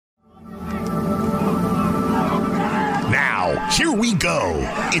Here we go.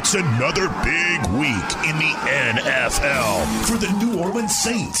 It's another big week in the NFL for the New Orleans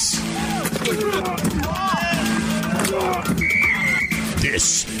Saints.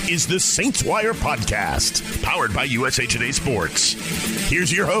 This is the Saints Wire Podcast, powered by USA Today Sports.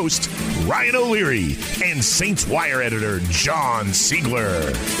 Here's your host, Ryan O'Leary, and Saints Wire editor, John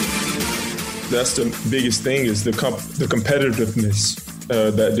Siegler. That's the biggest thing, is the competitiveness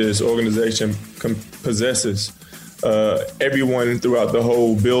that this organization possesses. Everyone throughout the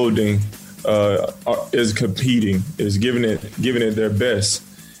whole building is competing, is giving it their best.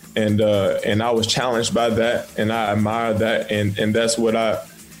 And I was challenged by that, and I admire that, and that's what I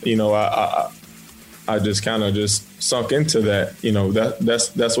just kind of just sunk into that.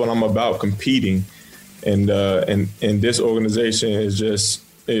 That's what I'm about, competing, and this organization is just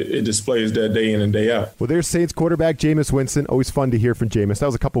it displays that day in and day out. Well, there's Saints quarterback Jameis Winston. Always fun to hear from Jameis. That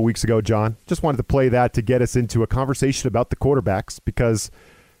was a couple weeks ago, John. Just wanted to play that to get us into a conversation about the quarterbacks, because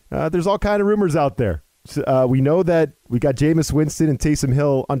there's all kind of rumors out there. We know that we got Jameis Winston and Taysom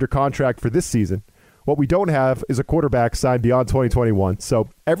Hill under contract for this season. What we don't have is a quarterback signed beyond 2021. So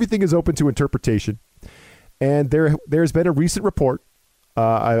everything is open to interpretation. And there's been a recent report,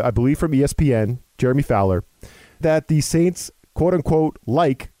 I believe from ESPN, Jeremy Fowler, that the Saints, quote-unquote,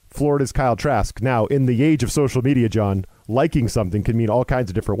 like Florida's Kyle Trask. Now, in the age of social media, John, liking something can mean all kinds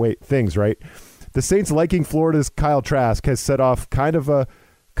of different things, right? The Saints liking Florida's Kyle Trask has set off kind of a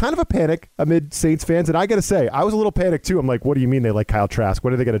panic amid Saints fans. And I got to say, I was a little panicked too. I'm like, what do you mean they like Kyle Trask?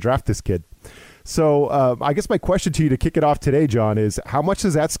 When are they going to draft this kid? So I guess my question to you to kick it off today, John, is how much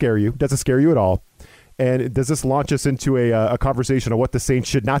does that scare you? Does it scare you at all? And does this launch us into a conversation of what the Saints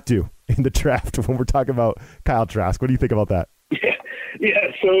should not do in the draft when we're talking about Kyle Trask? What do you think about that?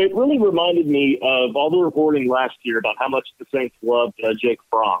 Yeah, so it really reminded me of all the reporting last year about how much the Saints loved Jake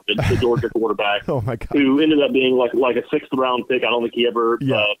Fromm, the Georgia quarterback, oh my God, who ended up being like a sixth-round pick. I don't think he ever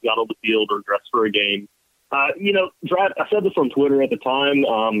got on the field or dressed for a game. Draft. I said this on Twitter at the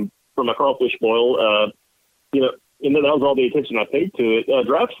time from a crawfish boil. And that was all the attention I paid to it.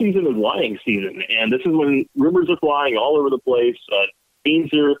 Draft season is lying season, and this is when rumors are flying all over the place.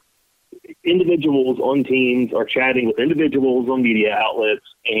 Individuals on teams are chatting with individuals on media outlets,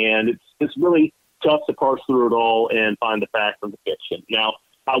 and it's really tough to parse through it all and find the facts from the fiction. Now,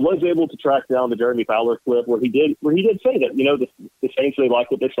 I was able to track down the Jeremy Fowler clip where he did say that, the Saints, they like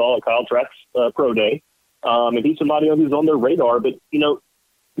what they saw at Kyle Trask's pro day, and he's somebody who's on their radar. But,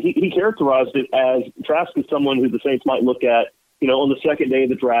 he characterized it as Trask is someone who the Saints might look at, on the second day of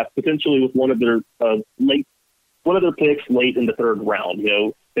the draft, potentially with one of their picks late in the third round.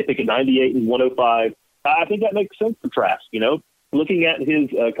 They pick at 98 and 105. I think that makes sense for Trask. Looking at his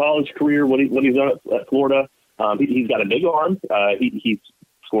college career, what he's done at Florida, he's got a big arm. He's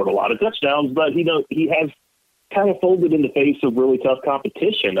scored a lot of touchdowns, but he has kind of folded in the face of really tough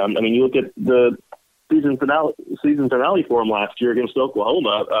competition. You look at the season finale for him last year against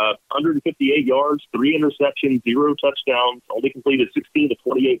Oklahoma, 158 yards, 3 interceptions, 0 touchdowns, only completed 16 to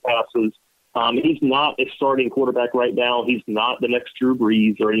 28 passes. He's not a starting quarterback right now. He's not the next Drew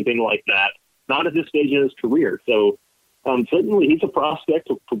Brees or anything like that. Not at this stage in his career. So certainly he's a prospect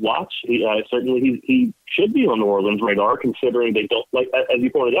to watch. He should be on New Orleans' radar, considering they don't, like as you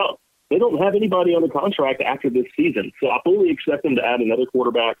pointed out, they don't have anybody on the contract after this season. So I fully expect them to add another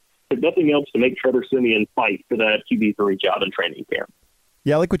quarterback, if nothing else, to make Trevor Siemian fight for that QB3 job in training camp.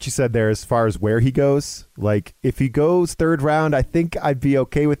 Yeah, I like what you said there as far as where he goes. Like, if he goes third round, I think I'd be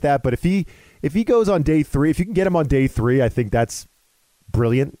okay with that. But if he goes on day 3, if you can get him on day 3, I think that's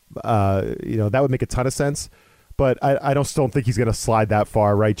brilliant. That would make a ton of sense. But I still don't think he's going to slide that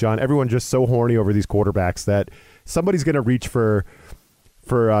far, right, John? Everyone's just so horny over these quarterbacks that somebody's going to reach for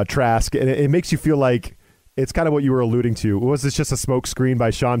Trask, and it makes you feel like it's kind of what you were alluding to. Was this just a smoke screen by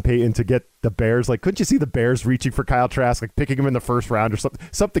Sean Payton to get the Bears? Like, couldn't you see the Bears reaching for Kyle Trask, like picking him in the first round or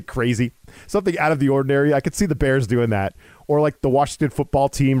something crazy, something out of the ordinary? I could see the Bears doing that, or like the Washington football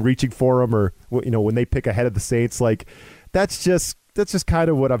team reaching for him, or when they pick ahead of the Saints. Like, that's just kind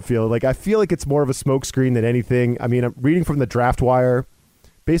of what I'm feeling. Like, I feel like it's more of a smoke screen than anything. I mean, I'm reading from the Draft Wire.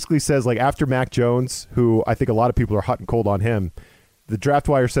 Basically says, like, after Mac Jones, who I think a lot of people are hot and cold on him, the Draft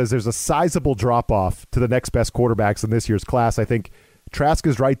Wire says there's a sizable drop-off to the next best quarterbacks in this year's class. I think Trask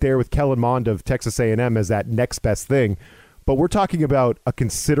is right there with Kellen Mond of Texas A&M as that next best thing. But we're talking about a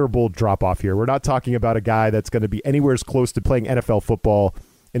considerable drop-off here. We're not talking about a guy that's going to be anywhere as close to playing NFL football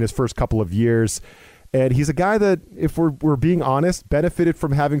in his first couple of years. And he's a guy that, if we're being honest, benefited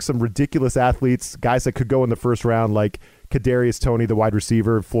from having some ridiculous athletes, guys that could go in the first round, like Kadarius Toney, the wide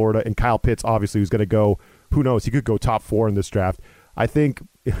receiver in Florida, and Kyle Pitts, obviously, who's going to go, who knows, he could go top 4 in this draft. I think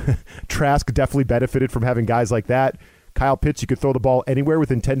Trask definitely benefited from having guys like that. Kyle Pitts, you could throw the ball anywhere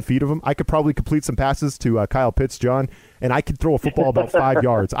within 10 feet of him. I could probably complete some passes to Kyle Pitts, John, and I could throw a football about 5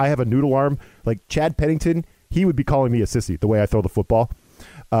 yards. I have a noodle arm. Like Chad Pennington, he would be calling me a sissy the way I throw the football.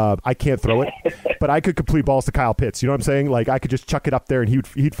 I can't throw it, but I could complete balls to Kyle Pitts. You know what I'm saying? Like I could just chuck it up there, and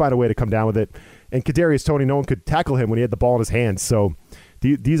he'd find a way to come down with it. And Kadarius Toney, no one could tackle him when he had the ball in his hands. So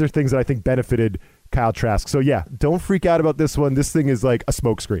these are things that I think benefited Kyle Trask. So yeah, don't freak out about this one. This thing is like a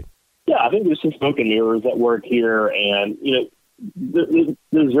smokescreen. Yeah, I think there's some smoke and mirrors at work here, and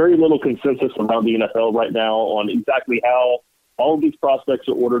there's very little consensus around the NFL right now on exactly how all of these prospects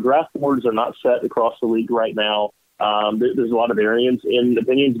are ordered. Draft boards are not set across the league right now. There's a lot of variance in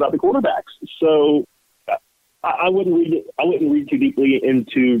opinions about the quarterbacks. So I wouldn't read too deeply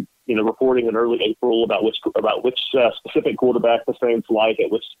into reporting in early April about which specific quarterback the Saints like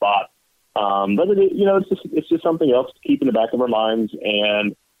at which spot. But it's just something else to keep in the back of our minds,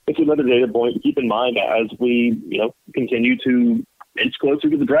 and it's another data point to keep in mind as we continue to inch closer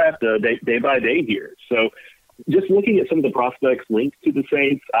to the draft day by day here. So just looking at some of the prospects linked to the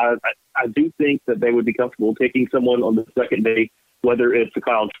Saints, I do think that they would be comfortable taking someone on the second day, whether it's a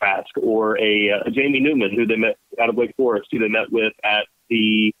Kyle Trask or a Jamie Newman, who they met out of Wake Forest, who they met with at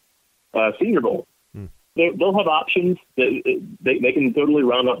the Senior Bowl. They'll have options. They can totally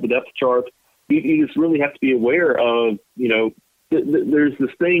round up the depth chart. You just really have to be aware of, there's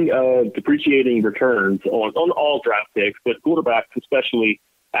this thing of depreciating returns on all draft picks, but quarterbacks, especially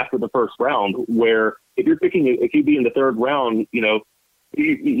after the first round, where if you're picking a QB in the third round,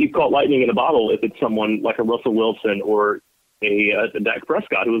 you caught lightning in a bottle if it's someone like a Russell Wilson or a Dak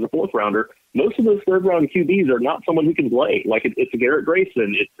Prescott, who was a fourth rounder. Most of those third round QBs are not someone who can play. Like it's a Garrett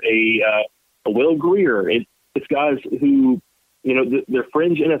Grayson, it's a Will Greer. It's guys who, they're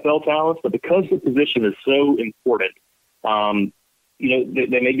fringe NFL talents, but because the position is so important,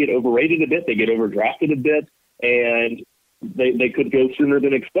 they may get overrated a bit, they get overdrafted a bit, and they could go sooner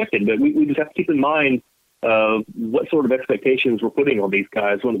than expected. But we just have to keep in mind what sort of expectations we're putting on these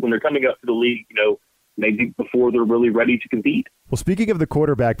guys when they're coming up to the league, maybe before they're really ready to compete. Well, speaking of the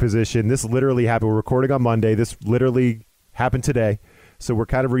quarterback position, this literally happened. We're recording on Monday. This literally happened today. So we're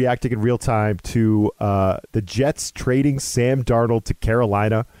kind of reacting in real time to the Jets trading Sam Darnold to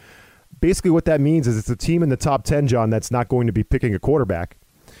Carolina. Basically what that means is it's a team in the top 10, John, that's not going to be picking a quarterback.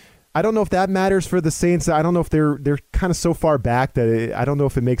 I don't know if that matters for the Saints. I don't know if they're kind of so far back that I don't know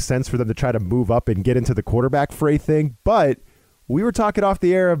if it makes sense for them to try to move up and get into the quarterback fray thing. But we were talking off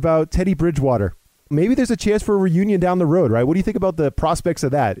the air about Teddy Bridgewater. Maybe there's a chance for a reunion down the road, right? What do you think about the prospects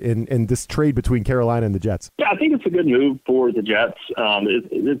of that in this trade between Carolina and the Jets? Yeah, I think it's a good move for the Jets.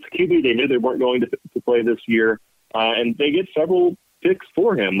 It's QB they knew they weren't going to play this year, and they get several picks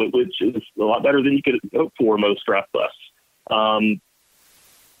for him, which is a lot better than you could hope for most draft busts. And,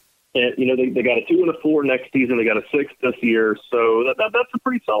 they got a 2 and a 4 next season. They got a 6 this year. So that's a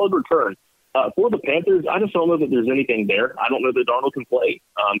pretty solid return. For the Panthers, I just don't know that there's anything there. I don't know that Darnold can play.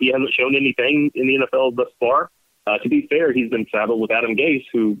 He hasn't shown anything in the NFL thus far. To be fair, he's been saddled with Adam Gase,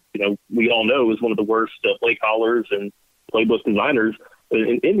 who, we all know is one of the worst play callers and playbook designers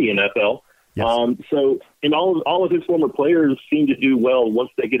in the NFL. Yes. So, and all of his former players seem to do well once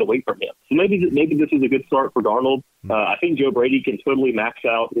they get away from him. So maybe this is a good start for Darnold. I think Joe Brady can totally max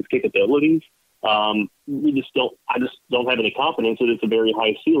out his capabilities. I just don't have any confidence that it's a very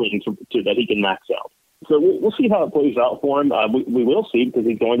high ceiling to that he can max out. So we'll see how it plays out for him. We will see, because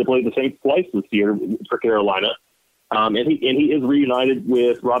he's going to play the Saints twice this year for Carolina. And he is reunited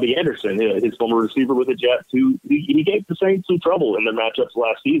with Robbie Anderson, his former receiver with the Jets, who he gave the Saints some trouble in their matchups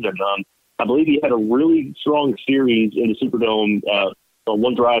last season. I believe he had a really strong series in the Superdome on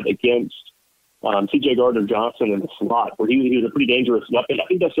one drive against C.J. Gardner-Johnson in the slot, where he was a pretty dangerous weapon. I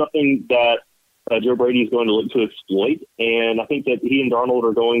think that's something that Joe Brady is going to look to exploit, and I think that he and Darnold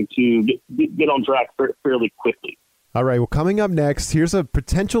are going to get on track fairly quickly. All right, well, coming up next, here's a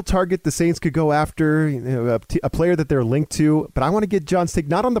potential target the Saints could go after, a player that they're linked to. But I want to get John's take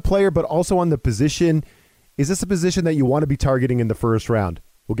not on the player, but also on the position. Is this a position that you want to be targeting in the first round?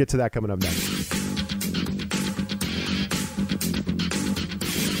 We'll get to that coming up next.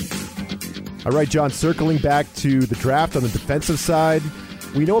 All right, John, circling back to the draft on the defensive side,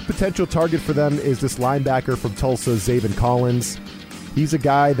 we know a potential target for them is this linebacker from Tulsa, Zaven Collins. He's a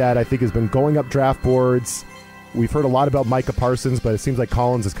guy that I think has been going up draft boards. We've heard a lot about Micah Parsons, but it seems like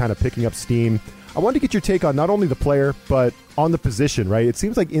Collins is kind of picking up steam. I wanted to get your take on not only the player, but on the position, right? It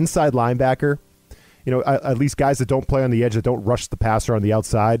seems like inside linebacker, at least guys that don't play on the edge, that don't rush the passer on the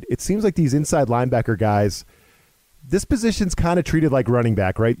outside. It seems like these inside linebacker guys, this position's kind of treated like running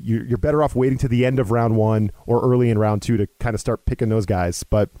back, right? You're better off waiting to the end of round 1 or early in round 2 to kind of start picking those guys.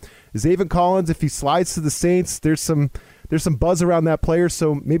 But Zaven Collins, if he slides to the Saints, there's some there's some buzz around that player,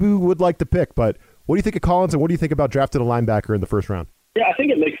 so maybe we would like to pick. But what do you think of Collins, and what do you think about drafting a linebacker in the first round? Yeah, I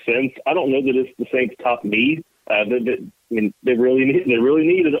think it makes sense. I don't know that it's the Saints' top need. They really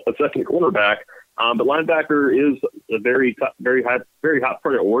need a second cornerback. But linebacker is a very hot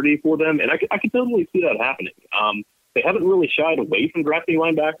priority for them, and I can totally see that happening. They haven't really shied away from drafting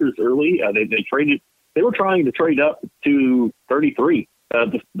linebackers early. They were trying to trade up to 33,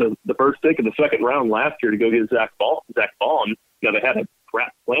 the first pick of the second round last year to go get Zach Vaughn. Now, they had a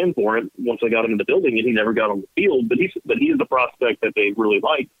crap plan for him once they got him in the building, and he never got on the field. But he is the prospect that they really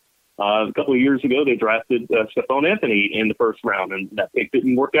liked. A couple of years ago, they drafted Stephon Anthony in the first round, and that pick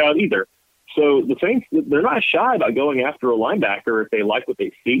didn't work out either. So the Saints, they're not shy about going after a linebacker if they like what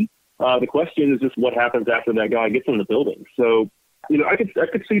they see. The question is just what happens after that guy gets in the building. So, I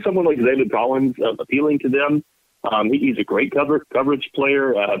could see someone like Zaven Collins appealing to them. He's a great coverage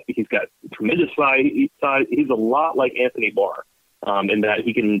player. He's got tremendous size. He's a lot like Anthony Barr in that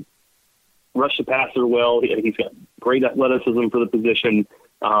he can rush the passer well. He's got great athleticism for the position.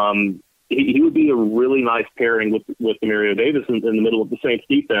 He would be a really nice pairing with Demario Davis in the middle of the Saints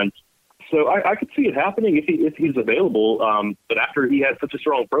defense. So I could see it happening if he's available. But after he had such a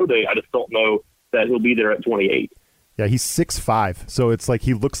strong pro day, I just don't know that he'll be there at 28. Yeah, he's 6'5", so it's like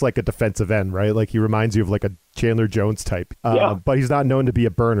he looks like a defensive end, right? Like he reminds you of like a Chandler Jones type. But he's not known to be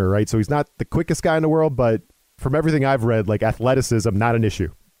a burner, right? So he's not the quickest guy in the world, but from everything I've read, like athleticism, not an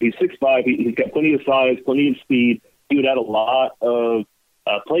issue. He's 6'5". He's got plenty of size, plenty of speed. He would add a lot of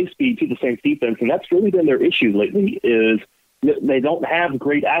play speed to the Saints defense, and that's really been their issue lately is they don't have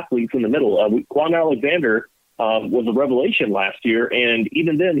great athletes in the middle. Quan Alexander was a revelation last year, and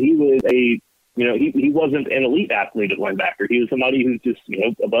even then he was he wasn't an elite athlete at linebacker. He was somebody who's just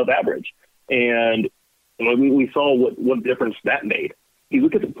above average, and we saw what difference that made. You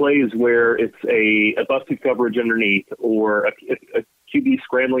look at the plays where it's a busted coverage underneath or a QB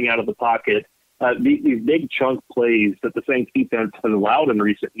scrambling out of the pocket. These big chunk plays that the Saints defense has allowed in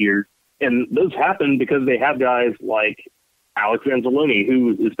recent years, and those happen because they have guys like Alex Anzalone,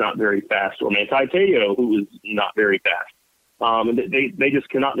 who is not very fast, or Manti Te'o, who is not very fast. And they just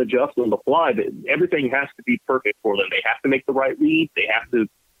cannot adjust on the fly. Everything has to be perfect for them. They have to make the right read. They have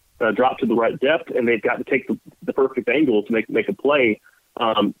to drop to the right depth, and they've got to take the perfect angle to make a play.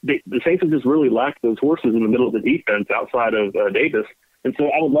 The Saints have just really lacked those horses in the middle of the defense outside of Davis. And so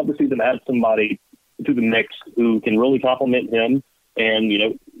I would love to see them add somebody to the mix who can really complement him and,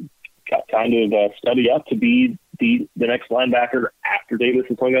 kind of study up to be the next linebacker after Davis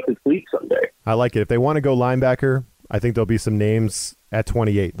is hung up his cleats someday. I like it. If they want to go linebacker, I think there'll be some names at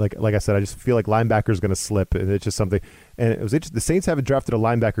 28. Like I said, I just feel like linebacker is going to slip, and it's just something. And it was interesting. The Saints haven't drafted a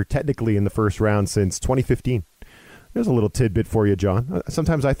linebacker technically in the first round since 2015. There's a little tidbit for you, John.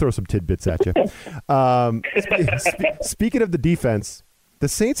 Sometimes I throw some tidbits at you. Speaking of the defense, the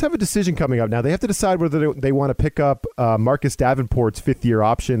Saints have a decision coming up now. They have to decide whether they want to pick up Marcus Davenport's fifth-year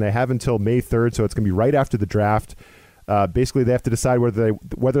option. They have until May 3rd, so it's going to be right after the draft. Basically, they have to decide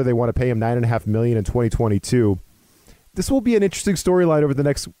whether they want to pay him $9.5 million in 2022. This will be an interesting storyline over the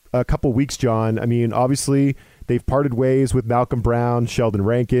next couple weeks, John. I mean, obviously, they've parted ways with Malcolm Brown, Sheldon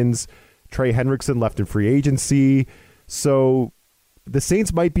Rankins. Trey Hendrickson left in free agency. So the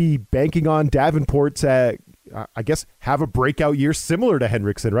Saints might be banking on Davenport to, I guess, have a breakout year similar to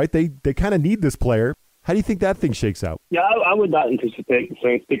Hendrickson, right? They kind of need this player. How do you think that thing shakes out? Yeah, I would not anticipate the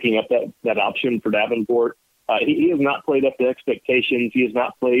Saints picking up that option for Davenport. He has not played up to expectations. He has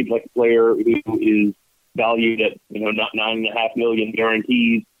not played like a player who is valued at not $9.5 million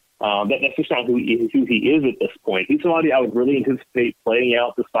guarantees. That's just not who he is at this point. He's somebody I would really anticipate playing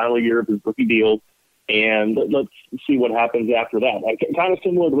out this final year of his rookie deal, and let's see what happens after that. Kind of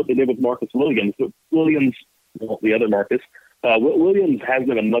similar to what they did with Marcus Williams. The other Marcus, Williams has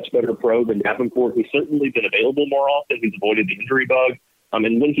been a much better pro than Davenport. He's certainly been available more often. He's avoided the injury bug.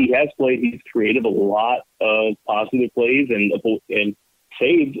 And when he has played, he's created a lot of positive plays and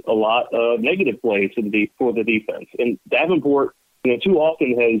saved a lot of negative plays for the defense. And Davenport, too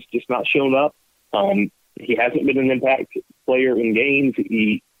often has just not shown up. He hasn't been an impact player in games.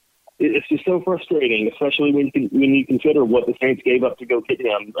 It's just so frustrating, especially when you consider what the Saints gave up to go get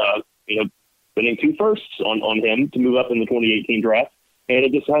him. Winning 2 firsts on him to move up in the 2018 draft, and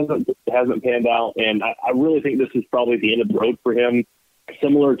it just hasn't panned out. And I really think this is probably the end of the road for him,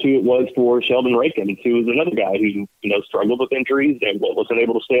 similar to it was for Sheldon Rankins, who was another guy who struggled with injuries and wasn't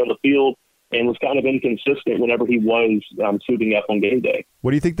able to stay on the field and was kind of inconsistent whenever he was suiting up on game day.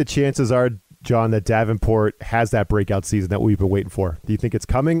 What do you think the chances are, John, that Davenport has that breakout season that we've been waiting for? Do you think it's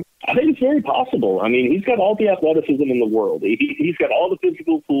coming? I think it's very possible. I mean, he's got all the athleticism in the world. He's got all the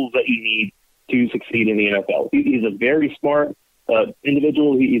physical tools that you need to succeed in the NFL. He's a very smart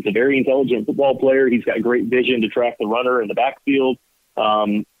individual. He's a very intelligent football player. He's got great vision to track the runner in the backfield.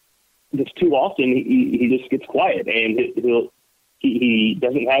 Just too often he just gets quiet, and he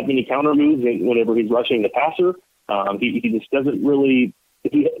doesn't have any counter moves whenever he's rushing the passer. He just doesn't really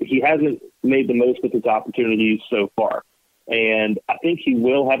he hasn't made the most of his opportunities so far. And I think he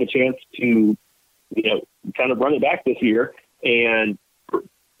will have a chance to, kind of run it back this year and,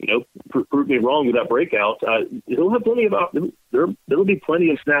 prove me wrong with that breakout. He'll have plenty there'll be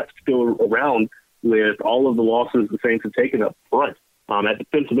plenty of snaps to go around with all of the losses the Saints have taken up front. At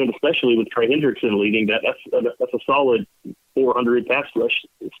defensive end, especially with Trey Hendrickson leading, that's a solid 400 pass rush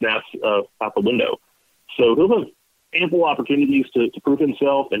snaps out the window. So he'll have ample opportunities to prove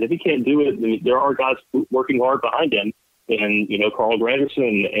himself, and if he can't do it, there are guys working hard behind him, and Carl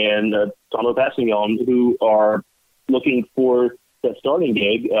Granderson and Tomo Passignon, who are looking for that starting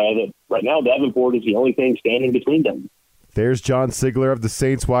gig. That right now, Davenport is the only thing standing between them. There's John Sigler of the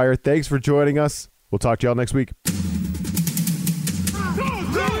Saints Wire. Thanks for joining us. We'll talk to y'all next week.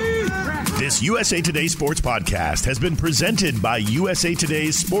 This USA Today Sports Podcast has been presented by USA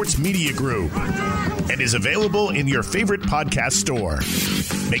Today's Sports Media Group and is available in your favorite podcast store.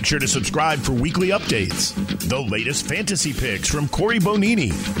 Make sure to subscribe for weekly updates, the latest fantasy picks from Corey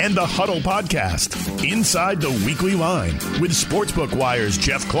Bonini, and the Huddle Podcast, Inside the Weekly Line, with Sportsbook Wire's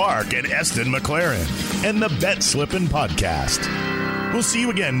Jeff Clark and Eston McLaren, and the Bet Slippin' Podcast. We'll see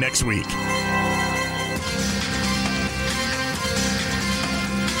you again next week.